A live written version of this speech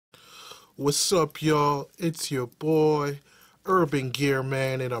What's up, y'all? It's your boy, Urban Gear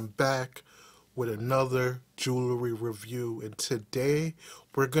Man, and I'm back with another jewelry review. And today,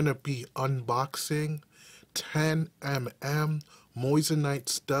 we're gonna be unboxing 10mm Moissanite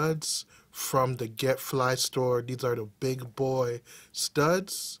studs from the Get Fly store. These are the big boy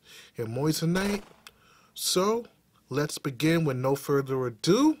studs in Moissanite. So, let's begin with no further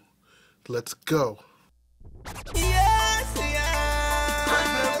ado. Let's go. Yes, yeah.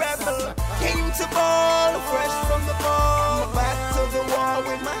 I'm the rebel. Came to ball, fresh from the ball. Back to the wall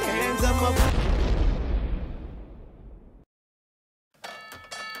with my hands up.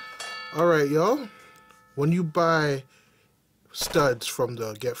 Alright, y'all. When you buy studs from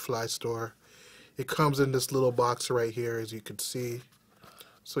the Get Fly store, it comes in this little box right here, as you can see.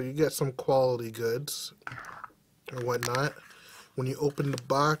 So you get some quality goods or whatnot. When you open the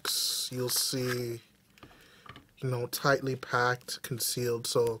box, you'll see, tightly packed, concealed,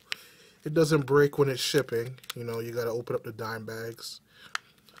 so it doesn't break when it's shipping. You gotta open up the dime bags.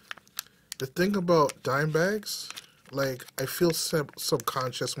 The thing about dime bags, I feel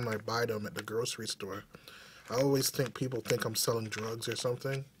subconscious when I buy them at the grocery store. I always think people think I'm selling drugs or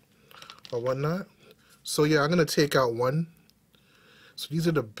something or whatnot. So yeah, I'm gonna take out one. So these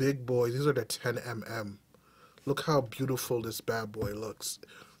are the big boys. These are the 10mm. Look how beautiful this bad boy looks.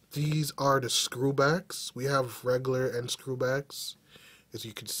 These are the screwbacks. We have regular and screwbacks, as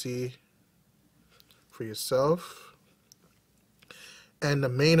you can see for yourself. And the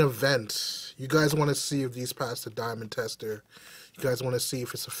main event, you guys want to see if these pass the diamond tester. You guys want to see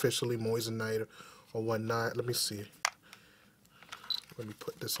if it's officially Moissanite or whatnot. Let me see. Let me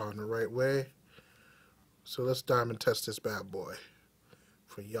put this on the right way. So let's diamond test this bad boy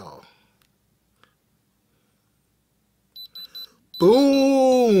for y'all.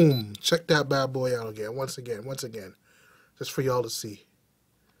 Boom! Check that bad boy out again. Once again. Just for y'all to see.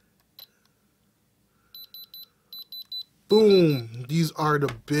 Boom! These are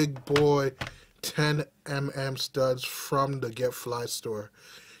the big boy 10mm studs from the Get Fly store.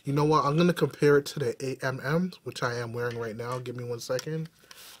 You know what? I'm going to compare it to the 8mm, which I am wearing right now. Give me 1 second.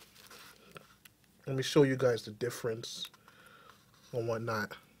 Let me show you guys the difference and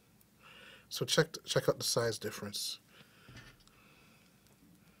whatnot. So check out the size difference.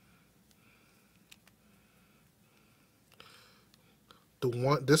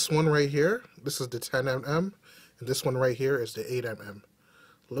 This one right here, this is the 10mm, and this one right here is the 8mm.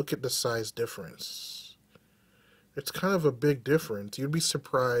 Look at the size difference. It's kind of a big difference. You'd be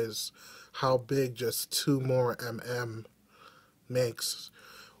surprised how big just 2 more mm makes.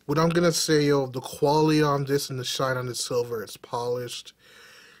 What I'm gonna say, the quality on this and the shine on the silver, it's polished.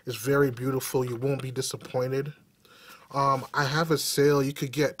 It's very beautiful. You won't be disappointed. I have a sale. You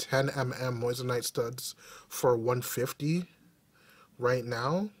could get 10mm Moissanite studs for $150 right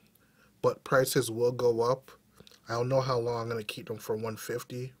now, but prices will go up. I don't know how long I'm gonna keep them for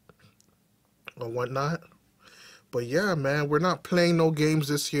 $150 or whatnot. But yeah, man, we're not playing no games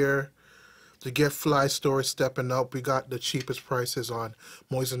this year. The Get Fly store is stepping up. We got the cheapest prices on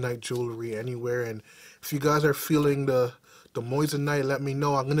Moissanite jewelry anywhere. And if you guys are feeling the Moissanite, let me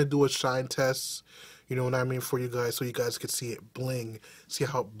know. I'm gonna do a shine test. You know what I mean, for you guys, so you guys can see it bling, see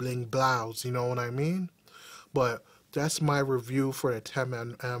how it bling blows. You know what I mean? But that's my review for the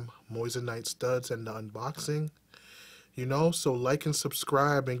 10mm Moissanite studs and the unboxing. So like and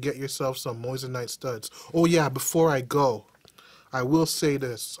subscribe and get yourself some Moissanite studs. Oh yeah, before I go, I will say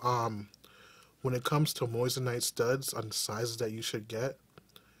this. When it comes to Moissanite studs on the sizes that you should get,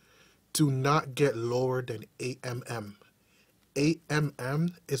 do not get lower than 8mm.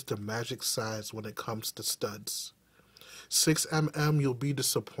 8mm is the magic size when it comes to studs. 6mm, you'll be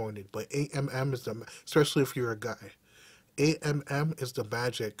disappointed, but 8mm is especially if you're a guy. 8mm is the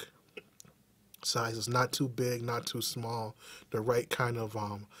magic size. It's not too big, not too small. The right kind of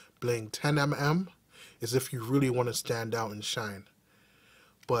bling. 10mm is if you really want to stand out and shine.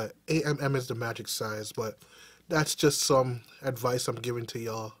 But 8mm is the magic size. But that's just some advice I'm giving to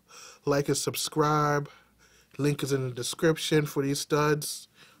y'all. Like and subscribe. Link is in the description for these studs.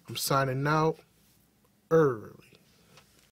 I'm signing out early.